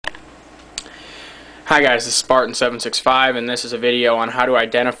Hi guys, this is Spartan765 and this is a video on how to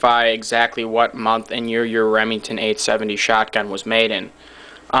identify exactly what month and year your Remington 870 shotgun was made in.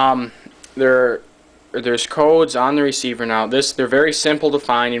 There's codes on the receiver now. They're very simple to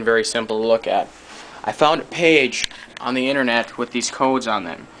find and very simple to look at. I found a page on the internet with these codes on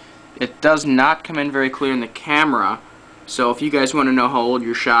them. It does not come in very clear in the camera, so if you guys want to know how old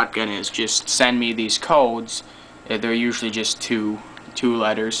your shotgun is, just send me these codes. They're usually just two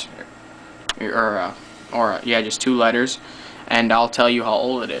letters. Just two letters, and I'll tell you how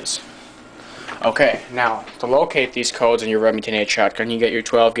old it is. Okay, now to locate these codes in your Remington 8 shotgun, you get your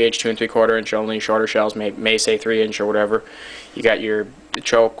 12 gauge 2 3/4 inch only, shorter shells may say 3 inch or whatever. You got your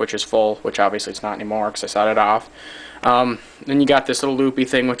choke, which is full, which obviously it's not anymore because I set it off. Then you got this little loopy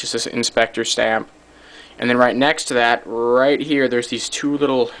thing, which is this inspector stamp, and then right next to that, right here, there's these two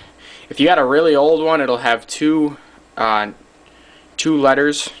little. If you got a really old one, it'll have two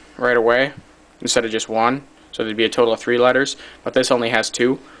letters right away instead of just one, so there'd be a total of 3 letters, but this only has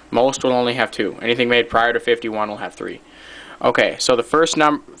 2. Most will only have 2. Anything made prior to 51 will have 3. Okay, so the first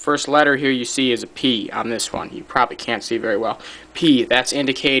letter here you see is a P on this one. You probably can't see very well. P, that's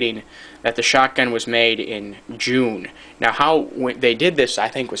indicating that the shotgun was made in June. Now how they did this, I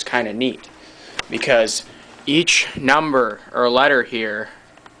think, was kind of neat, because each number or letter here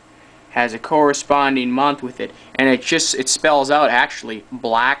has a corresponding month with it, and it spells out actually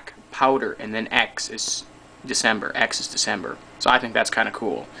black powder, and then X is December. X is December. So I think that's kind of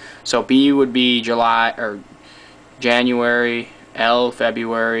cool. So B would be July or January, L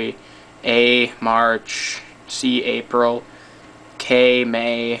February, A March, C April, K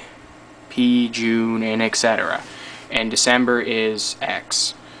May, P June, and etc. And December is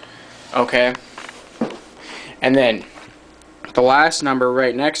X. Okay. And then the last number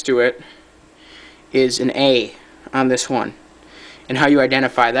right next to it is an A on this one. And how you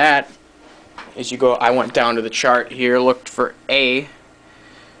identify that is you go, I went down to the chart here, looked for A,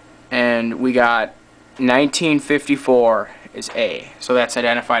 and we got 1954 is A. So that's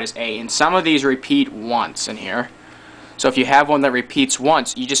identified as A. And some of these repeat once in here. So if you have one that repeats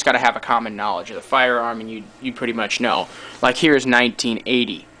once, you just got to have a common knowledge of the firearm, and you pretty much know. Like here's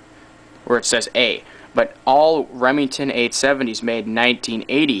 1980, where it says A. But all Remington 870s made in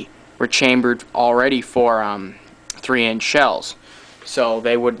 1980 were chambered already for 3-inch shells. So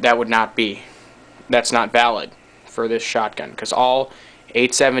that's not valid for this shotgun, because all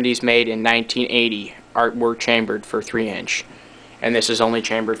 870s made in 1980 were chambered for 3-inch, and this is only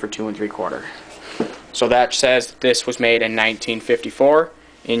chambered for 2 3/4. So that says this was made in 1954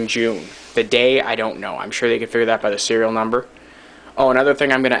 in June. The day, I don't know. I'm sure they can figure that by the serial number. Oh, another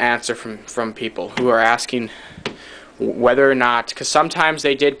thing I'm going to answer from people who are asking whether or not, because sometimes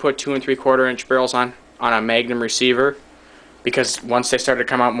they did put 2 3/4 inch barrels on a Magnum receiver, because once they started to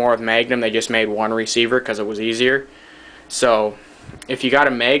come out more with Magnum, they just made one receiver because it was easier. So if you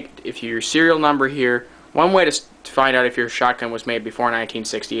got if your serial number here, one way to find out if your shotgun was made before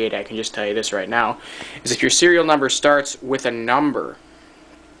 1968, I can just tell you this right now, is if your serial number starts with a number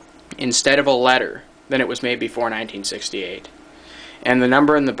instead of a letter, then it was made before 1968. And the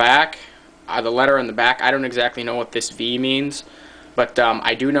number in the back, the letter in the back, I don't exactly know what this V means, but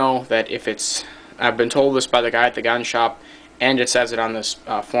I do know that if it's, I've been told this by the guy at the gun shop, and it says it on this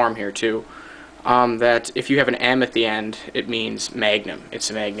form here too, that if you have an M at the end, it means Magnum. It's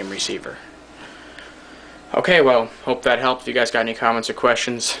a Magnum receiver. Okay, well, hope that helped. If you guys got any comments or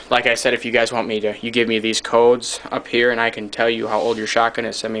questions, like I said, if you guys want me to, you give me these codes up here, and I can tell you how old your shotgun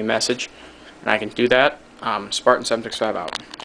is. Send me a message, and I can do that. Spartan765 out.